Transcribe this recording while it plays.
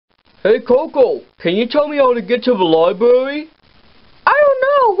Hey Coco, can you tell me how to get to the library? I don't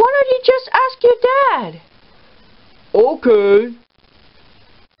know. Why don't you just ask your dad? Okay.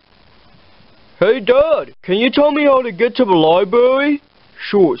 Hey Dad, can you tell me how to get to the library?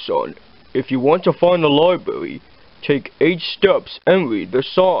 Sure, son. If you want to find the library, take 8 steps and read the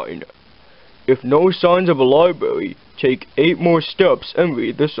sign. If no signs of a library, take 8 more steps and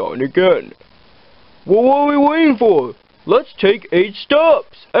read the sign again. Well, what are we waiting for? Let's take 8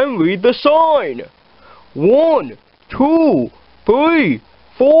 steps and read the sign. 1, 2, 3,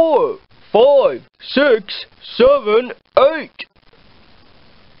 4, 5, 6, 7, 8.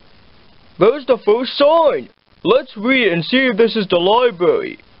 There's the first sign. Let's read it and see if this is the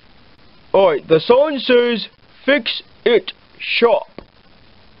library. Alright, the sign says, Fix It Shop.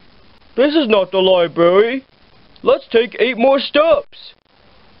 This is not the library. Let's take 8 more steps.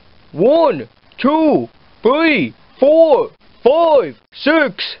 1, 2, 3, 4, 5,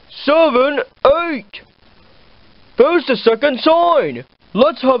 6, 7, 8. There's the second sign.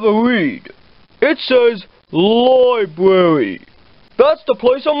 Let's have a read. It says, Library. That's the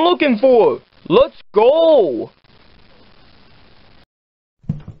place I'm looking for. Let's go.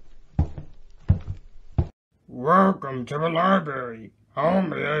 Welcome to the library. How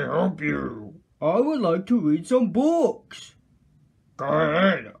may I help you? I would like to read some books. Go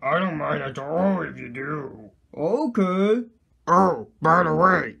ahead. I don't mind at all if you do. Okay. Oh, by the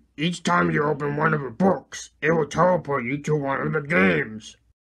way, each time you open one of the books, it will teleport you to one of the games.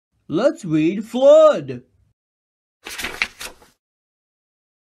 Let's read Flood.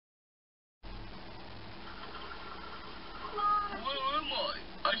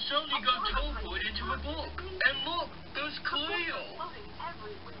 I suddenly got teleported into a book. And look, there's CLEO.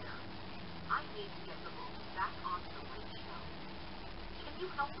 Everywhere. I need to get the book back onto the lake shelf. Can you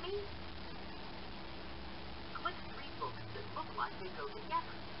help me? Click 3 books that look like they go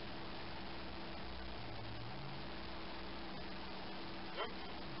together.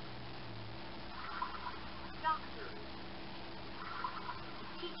 Dentist. Doctors.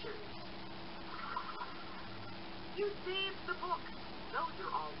 Teachers. You saved the books. Those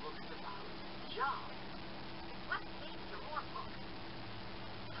are all books about jobs. Let's save some more books.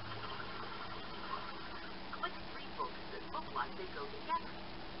 Click 3 books that look like they go together.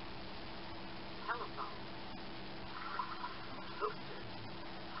 Telephone. Toaster.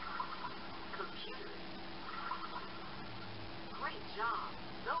 Computer. Great job.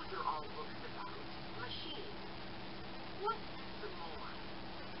 Those are all books about machines. Let's do some more.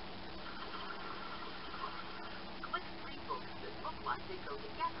 Click 3 books that look like they go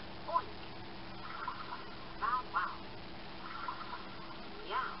together. Oink. Bow wow.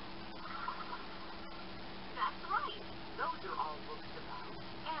 Meow. That's right. Those are all books about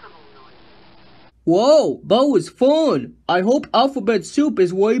animal noises. Whoa, that was fun. I hope Alphabet Soup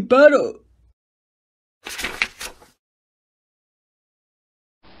is way better.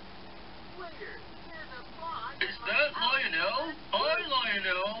 Waiter, here's a fly. Is that Lionel? Hi,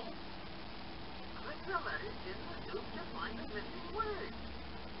 Lionel. Click the letters in the soup to find the missing word.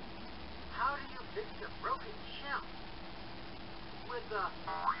 How do you fix a broken shell? With a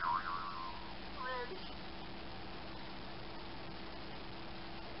wrench.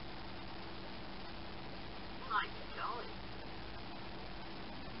 Nice going.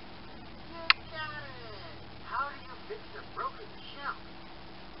 You got it. How do you fix a broken shell?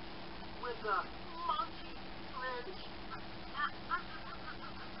 With a monkey wrench.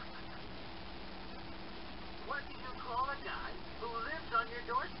 What do you call a guy who lives on your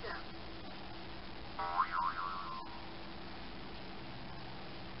doorstep?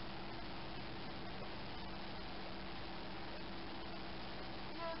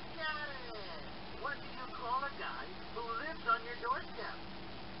 You got it. What do you call a guy who lives on your doorstep?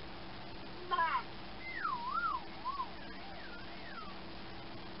 Matt.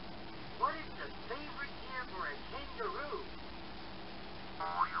 What is the favorite year for a kangaroo?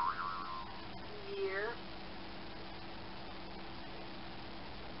 Year.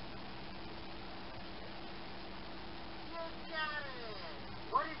 You got it.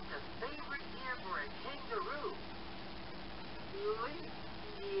 What is the favorite year for a kangaroo? Leap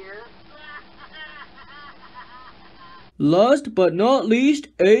year. Last but not least,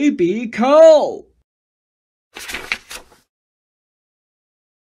 A.B. Cow. Let's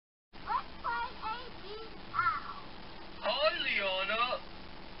play A.B. Cow. Hi, Leona.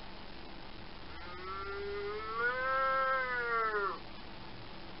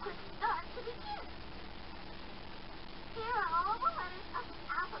 Quick start to begin. Here are all the letters of the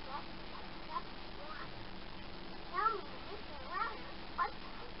alphabet except 1. Tell me the missing letters by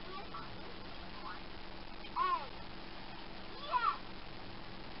typing it on the missing one. A. Yes.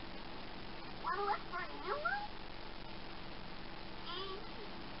 look for a new one? Easy.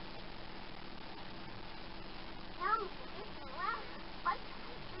 Tell me the missing letter by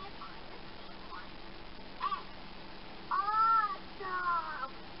typing it on the same one. S.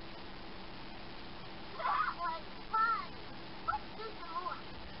 Awesome! That was fun! Let's do some more.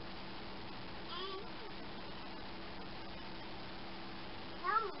 Easy.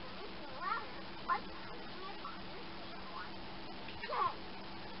 Tell me the missing letter by typing it on the same one. K.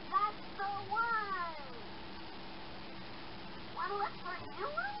 That's the one! Wanna look for a new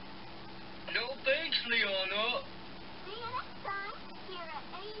one? No thanks, Leona. See you next time here at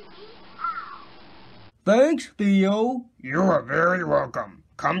THEO. Thanks, Theo. You are very welcome.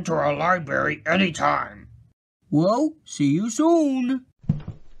 Come to our library anytime. Well, see you soon.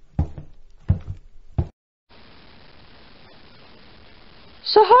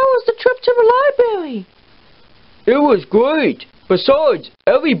 So how was the trip to the library? It was great. Besides,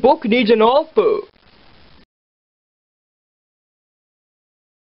 every book needs an author.